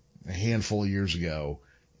Line a handful of years ago.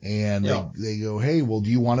 And they go, hey, well, do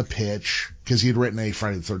you want to pitch? Because he had written a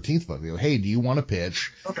Friday the 13th book. They go, hey, do you want to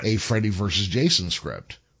pitch a Freddy versus Jason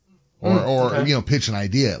script? Or pitch an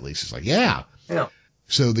idea at least. He's like, yeah.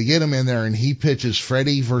 So they get him in there, and he pitches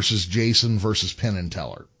Freddy versus Jason versus Penn and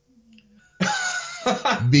Teller.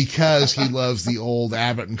 Because he loves the old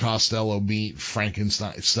Abbott and Costello Meet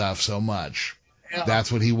Frankenstein stuff so much. Yeah.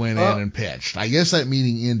 That's what he went in and pitched. I guess that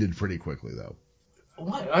meeting ended pretty quickly, though.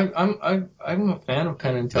 I'm a fan of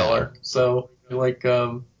Penn and Teller, so like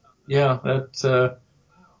wow, that's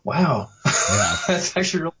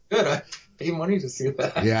actually really good. I paid money to see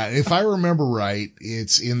that. Yeah, if I remember right,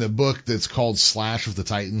 it's in the book that's called Slash of the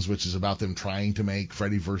Titans, which is about them trying to make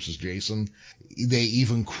Freddy versus Jason. They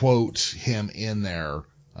even quote him in there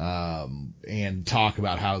and talk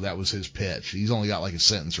about how that was his pitch. He's only got like a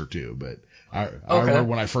sentence or two, but. I remember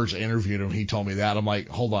when I first interviewed him, he told me that. I'm like,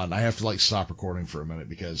 hold on, I have to stop recording for a minute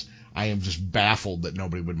because I am just baffled that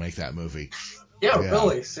nobody would make that movie. Yeah.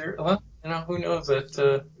 Really? Well, who knows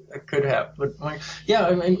that could happen. But I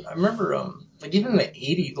remember even in the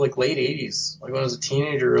 80s, like late 80s, like when I was a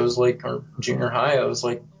teenager, it was like, or junior high, I was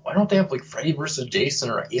like, why don't they have like Freddy versus Jason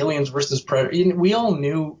or Aliens versus Predator? We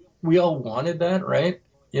all wanted that, right?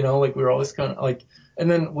 We were always kind of like. And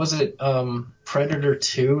then was it Predator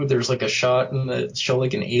 2? There's like a shot in the show,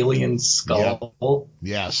 like an alien skull. Yep.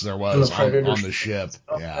 Yes, there was on the ship.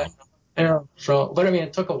 Yeah. Yeah. So, but I mean,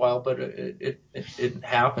 it took a while, but it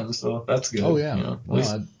happened, so that's good. Oh yeah.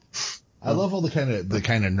 I love all the kind of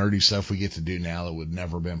nerdy stuff we get to do now that would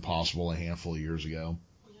never have been possible a handful of years ago.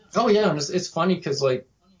 Oh yeah, and it's funny because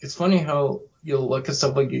it's funny how you'll look at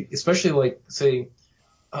stuff like, especially like say.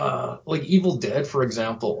 Like Evil Dead, for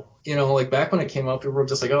example, like back when it came out, people were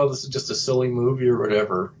just like, oh, this is just a silly movie or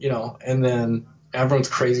whatever, and then everyone's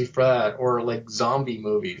crazy for that. Or like zombie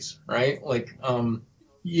movies, right? Like,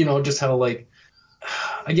 just how like,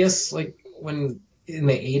 I guess like when in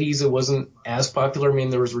the 80s it wasn't as popular. I mean,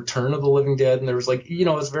 there was Return of the Living Dead, and there was like,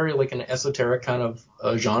 it's very like an esoteric kind of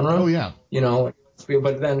genre. Oh yeah.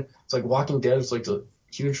 but then it's like Walking Dead is like a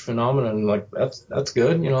huge phenomenon. Like that's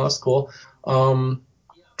good, that's cool.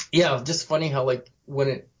 Yeah, just funny how like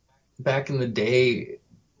back in the day,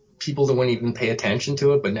 people wouldn't even pay attention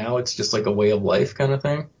to it, but now it's just like a way of life kind of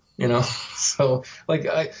thing, So like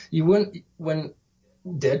you wouldn't, when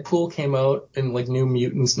Deadpool came out in like New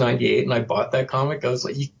Mutants '98, and I bought that comic, I was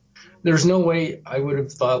like, there's no way I would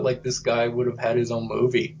have thought like this guy would have had his own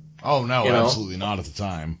movie. Oh no, absolutely not at the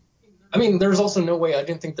time. I mean, there's also no way I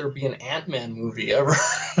didn't think there'd be an Ant-Man movie ever.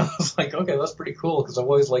 I was like, okay, that's pretty cool because I've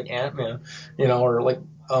always liked Ant-Man, or like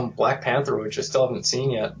Black Panther, which I still haven't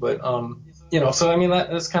seen yet. But so I mean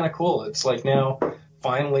that's kind of cool. It's like now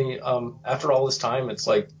finally, after all this time, it's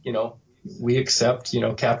like we accept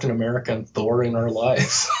Captain America and Thor in our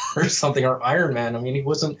lives or something, or Iron Man. I mean, he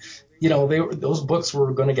wasn't, those books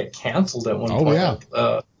were going to get canceled at one point.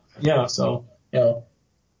 Yeah. So.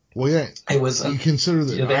 Well, yeah, it was. You consider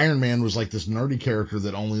that Iron Man was like this nerdy character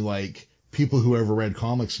that only like people who ever read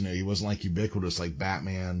comics knew. He wasn't like ubiquitous like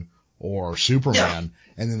Batman or Superman.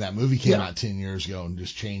 And then that movie came out 10 years ago and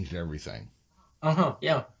just changed everything.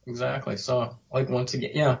 Yeah, exactly. So like once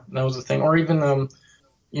again, that was the thing. Or even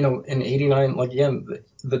in '89, like again,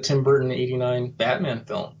 the Tim Burton '89 Batman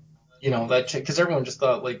film. That because everyone just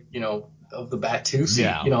thought like of the Bat-2 scene.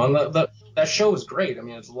 Yeah. And that show was great. I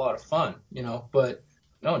mean, it's a lot of fun. But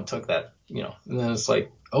no one took that, and then it's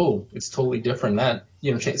like, oh, it's totally different. That,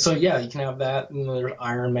 so yeah, you can have that. And there's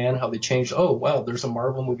Iron Man, how they changed. Oh, wow, there's a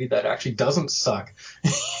Marvel movie that actually doesn't suck.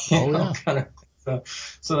 So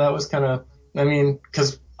that was kind of, I mean,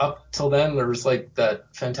 because up till then, there was like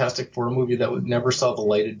that Fantastic Four movie that would never saw the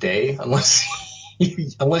light of day unless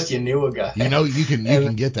you knew a guy. You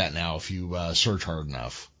can get that now if you search hard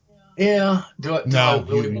enough. Yeah. No,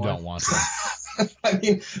 you don't want to. I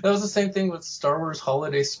mean, that was the same thing with Star Wars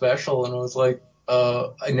Holiday Special, and it was like,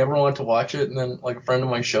 I never wanted to watch it, and then like a friend of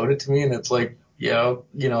mine showed it to me, and it's like,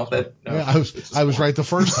 that. I was right the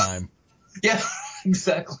first time. Yeah,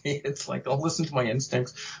 exactly. It's like I'll listen to my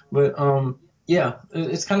instincts, but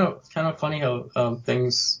it's kind of funny how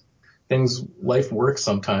things life works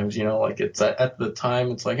sometimes. Like it's at the time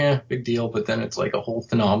it's like big deal, but then it's like a whole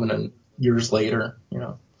phenomenon years later.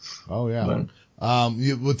 Oh yeah.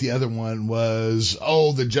 What the other one was,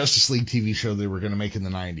 the Justice League TV show they were going to make in the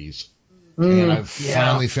 90s. And I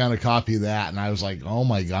finally found a copy of that, and I was like, oh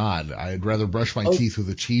my God, I'd rather brush my teeth with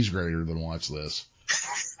a cheese grater than watch this.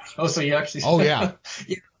 Oh, so you actually... Oh, yeah.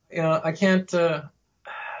 I can't...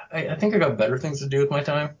 I think I got better things to do with my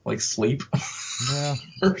time, like sleep. Yeah,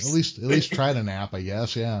 at least try to nap, I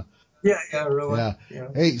guess, yeah. Yeah, really. Yeah.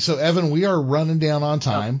 Hey, so Evan, we are running down on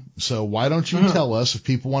time, so why don't you tell us, if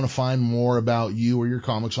people want to find more about you or your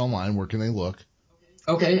comics online, where can they look?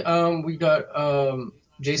 Okay, we got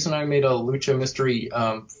Jason and I made a Lucha Mystery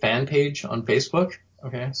fan page on Facebook.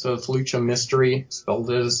 Okay, so it's Lucha Mystery, spelled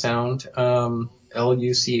as a sound, Lucha,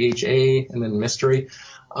 and then Mystery.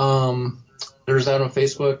 There's that on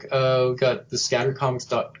Facebook. We've got the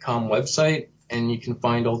scattercomics.com website. And you can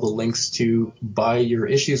find all the links to buy your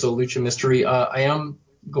issues of Lucha Mystery. I am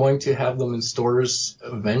going to have them in stores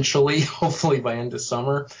eventually, hopefully by end of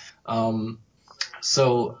summer. But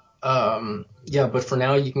for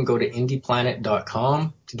now you can go to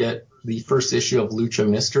indieplanet.com to get the first issue of Lucha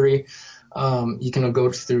Mystery. You can go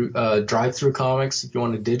through Drive-Thru Comics if you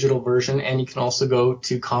want a digital version, and you can also go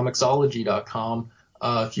to comiXology.com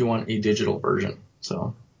if you want a digital version.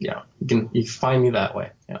 So yeah, you can find me that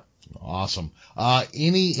way. Yeah. Awesome.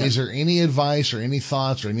 Is there any advice or any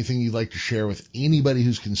thoughts or anything you'd like to share with anybody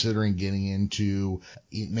who's considering getting into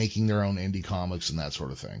making their own indie comics and that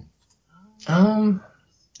sort of thing?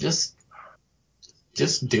 Just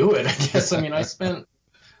do it, I guess. I mean, I spent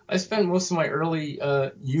most of my early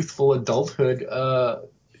youthful adulthood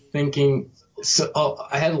thinking. So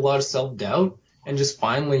I had a lot of self-doubt, and just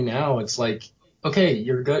finally now it's like, okay,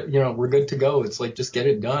 you're good. We're good to go. It's like, just get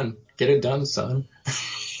it done. Get it done, son.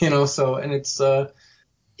 So, and it's,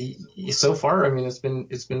 so far, I mean, it's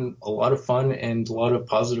been a lot of fun and a lot of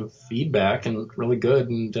positive feedback and really good.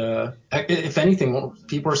 And, if anything,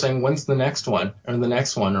 people are saying, when's the next one or the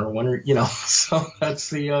next one or when are, so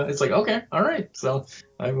that's it's like, okay, all right. So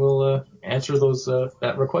I will, answer those,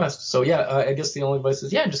 that request. So yeah, I guess the only advice is,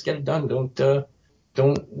 just get it done.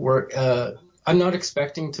 Don't work. I'm not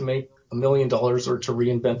expecting to make $1 million or to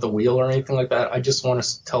reinvent the wheel or anything like that. I just want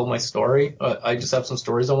to tell my story. I just have some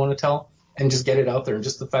stories I want to tell and just get it out there. And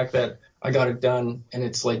just the fact that I got it done and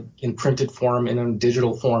it's like in printed form and in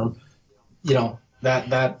digital form,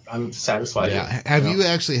 that I'm satisfied with. Have you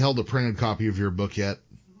actually held a printed copy of your book yet?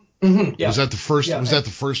 Mm-hmm, yeah. Was that the first, was that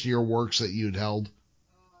the first of your works that you'd held?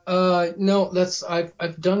 No,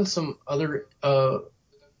 I've done some other,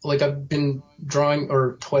 like I've been drawing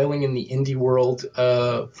or toiling in the indie world,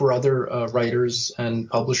 for other, writers and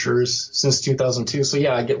publishers since 2002. So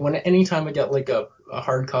yeah, anytime I get like a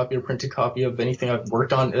hard copy or printed copy of anything I've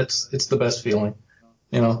worked on, it's the best feeling.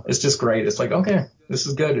 It's just great. It's like, okay, this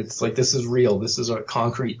is good. It's like, this is real. This is a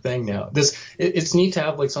concrete thing now. It's neat to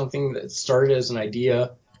have like something that started as an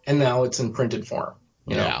idea and now it's in printed form,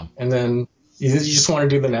 Yeah. and then you just want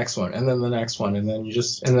to do the next one and then the next one. And then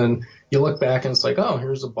you look back and it's like, oh,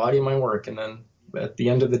 here's the body of my work. And then at the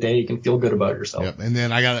end of the day, you can feel good about yourself. Yep. And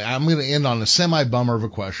then I'm going to end on a semi-bummer of a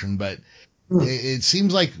question, but it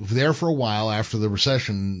seems like there for a while after the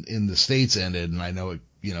recession in the States ended, and I know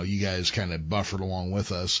you guys kind of buffered along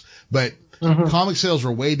with us, but comic sales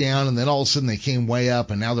were way down, and then all of a sudden they came way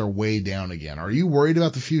up, and now they're way down again. Are you worried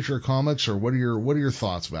about the future of comics, or what are your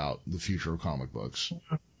thoughts about the future of comic books?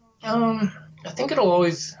 I think it'll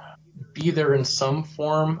always be there in some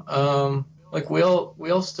form. Like we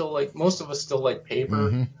all still like, most of us still like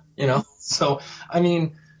paper, So I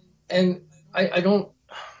mean, and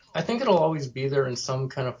I think it'll always be there in some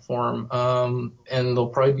kind of form. And there'll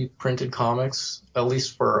probably be printed comics, at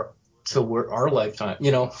least till our lifetime,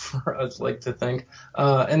 for us like to think.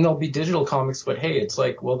 And there'll be digital comics, but hey, it's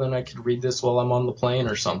like, well, then I could read this while I'm on the plane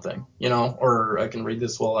or something, or I can read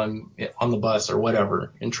this while I'm on the bus or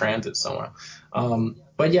whatever, in transit somewhere.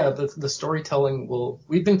 But yeah, the storytelling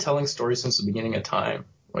we've been telling stories since the beginning of time,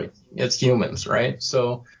 like it's humans, right?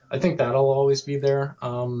 So I think that'll always be there.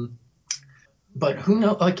 But who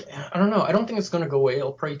knows? Like, I don't know. I don't think it's going to go away.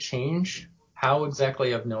 It'll probably change. How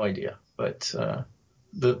exactly, I have no idea. But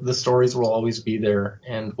the stories will always be there,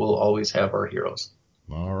 and we'll always have our heroes.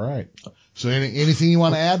 All right. So anything you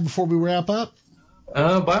want to add before we wrap up?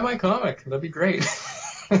 Buy my comic. That'd be great.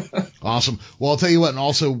 Awesome. Well, I'll tell you what, and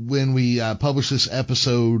also when we publish this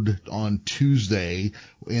episode on Tuesday,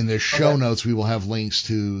 in the show notes, we will have links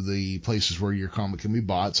to the places where your comic can be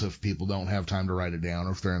bought. So if people don't have time to write it down,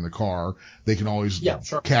 or if they're in the car, they can always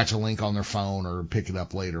catch a link on their phone or pick it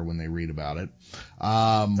up later when they read about it.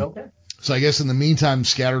 Okay. So I guess in the meantime,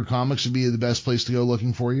 Scattered Comics would be the best place to go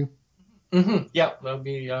looking for you. Mm-hmm. Yeah, that'll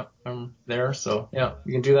be, I'm there. So yeah,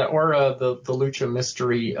 you can do that, or the Lucha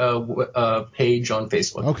Mystery page on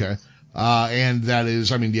Facebook. Okay. And that is,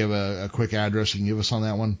 do you have a quick address you can give us on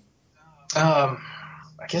that one? I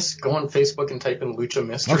guess go on Facebook and type in Lucha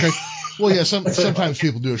Mystery. Okay. Well, yeah, sometimes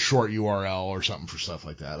people do a short URL or something for stuff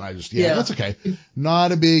like that. That's okay.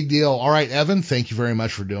 Not a big deal. All right, Evan, thank you very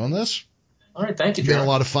much for doing this. All right, thank you, It's been a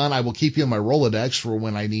lot of fun. I will keep you in my Rolodex for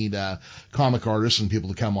when I need comic artists and people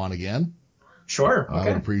to come on again. Sure. Okay. I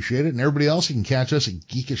would appreciate it. And everybody else, you can catch us at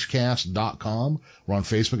geekishcast.com. We're on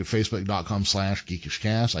Facebook at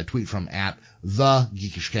facebook.com/geekishcast. I tweet from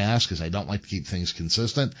 @thegeekishcast because I don't like to keep things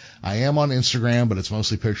consistent. I am on Instagram, but it's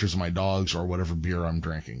mostly pictures of my dogs or whatever beer I'm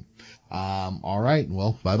drinking. All right.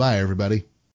 Well, bye-bye, everybody.